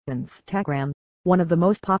Instagram, one of the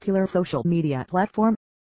most popular social media platform.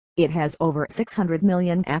 It has over 600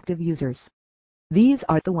 million active users. These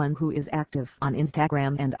are the one who is active on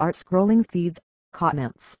Instagram and are scrolling feeds,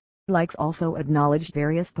 comments, likes also acknowledged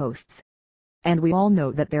various posts. And we all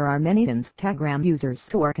know that there are many Instagram users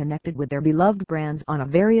who are connected with their beloved brands on a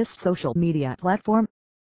various social media platform.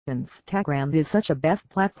 Instagram is such a best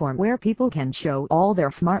platform where people can show all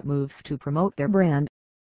their smart moves to promote their brand.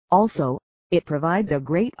 Also, it provides a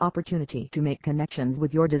great opportunity to make connections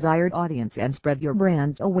with your desired audience and spread your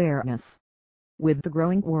brand's awareness. With the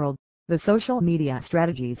growing world, the social media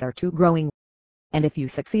strategies are too growing. And if you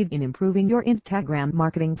succeed in improving your Instagram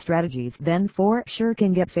marketing strategies, then for sure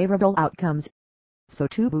can get favorable outcomes. So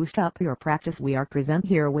to boost up your practice, we are present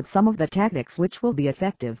here with some of the tactics which will be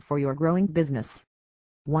effective for your growing business.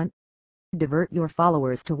 1. Divert your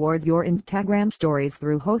followers towards your Instagram stories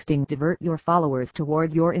through hosting. Divert your followers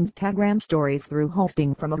towards your Instagram stories through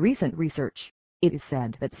hosting. From a recent research, it is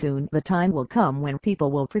said that soon the time will come when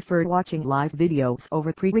people will prefer watching live videos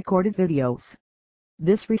over pre-recorded videos.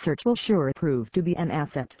 This research will sure prove to be an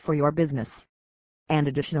asset for your business. And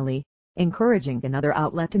additionally, encouraging another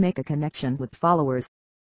outlet to make a connection with followers.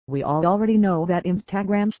 We all already know that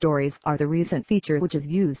Instagram stories are the recent feature which is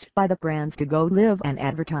used by the brands to go live and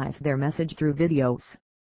advertise their message through videos.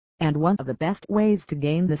 And one of the best ways to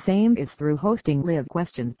gain the same is through hosting live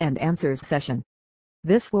questions and answers session.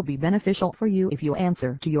 This will be beneficial for you if you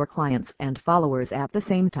answer to your clients and followers at the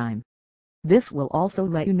same time. This will also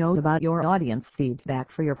let you know about your audience feedback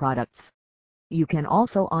for your products. You can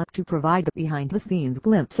also opt to provide the behind-the-scenes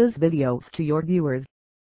glimpses videos to your viewers.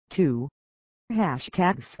 2.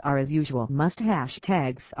 Hashtags are as usual.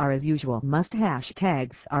 Hashtags are as usual.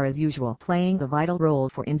 Hashtags are as usual, playing a vital role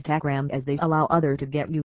for Instagram as they allow others to get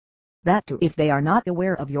you. That too, if they are not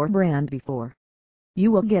aware of your brand before.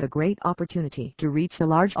 You will get a great opportunity to reach a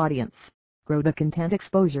large audience, grow the content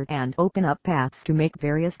exposure and open up paths to make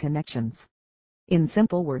various connections. In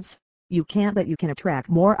simple words, you can attract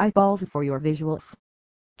more eyeballs for your visuals.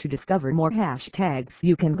 To discover more hashtags,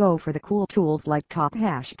 you can go for the cool tools like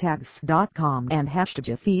tophashtags.com and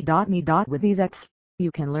hashtagify.me. With these apps,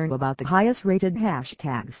 you can learn about the highest rated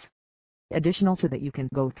hashtags. Additional to that, you can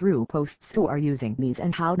go through posts who are using these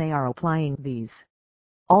and how they are applying these.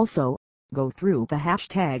 Also, go through the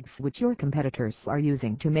hashtags which your competitors are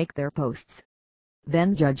using to make their posts.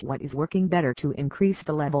 Then judge what is working better to increase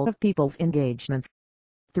the level of people's engagement.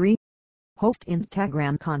 3. Host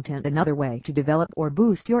Instagram content. Another way to develop or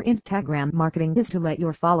boost your Instagram marketing is to let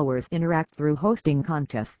your followers interact through hosting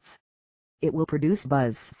contests. It will produce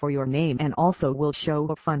buzz for your name and also will show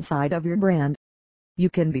a fun side of your brand. You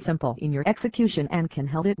can be simple in your execution and can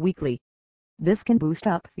hold it weekly. This can boost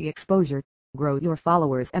up the exposure, grow your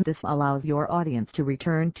followers, and this allows your audience to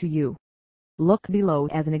return to you. Look below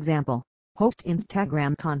as an example. Host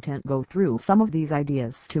Instagram content. Go through some of these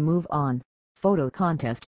ideas to move on. Photo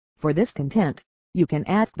contest. For this content, you can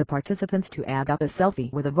ask the participants to add up a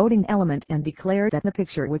selfie with a voting element and declare that the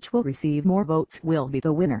picture which will receive more votes will be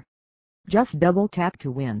the winner. Just double tap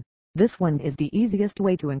to win. This one is the easiest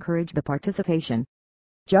way to encourage the participation.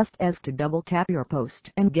 Just as to double tap your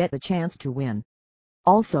post and get the chance to win.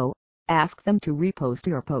 Also, ask them to repost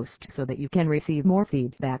your post so that you can receive more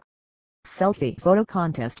feedback. Selfie photo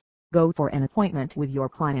contest. Go for an appointment with your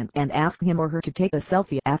client and ask him or her to take a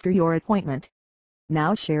selfie after your appointment.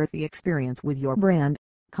 Now share the experience with your brand.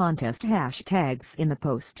 Contest hashtags in the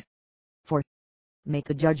post. 4. Make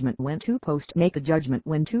a judgment when to post. Make a judgment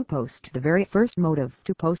when to post. The very first motive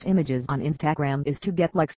to post images on Instagram is to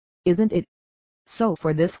get likes, isn't it? So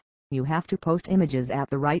for this, you have to post images at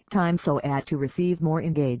the right time so as to receive more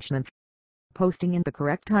engagements. Posting in the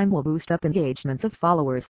correct time will boost up engagements of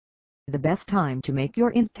followers. The best time to make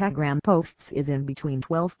your Instagram posts is in between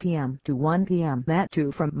 12 p.m. to 1 p.m. That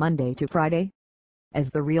too from Monday to Friday. As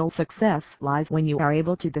the real success lies when you are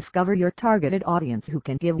able to discover your targeted audience who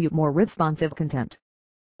can give you more responsive content.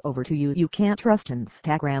 Over to you. You can trust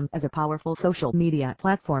Instagram as a powerful social media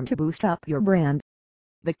platform to boost up your brand.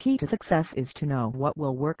 The key to success is to know what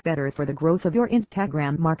will work better for the growth of your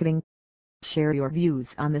Instagram marketing. Share your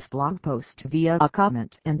views on this blog post via a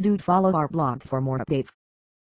comment and do follow our blog for more updates.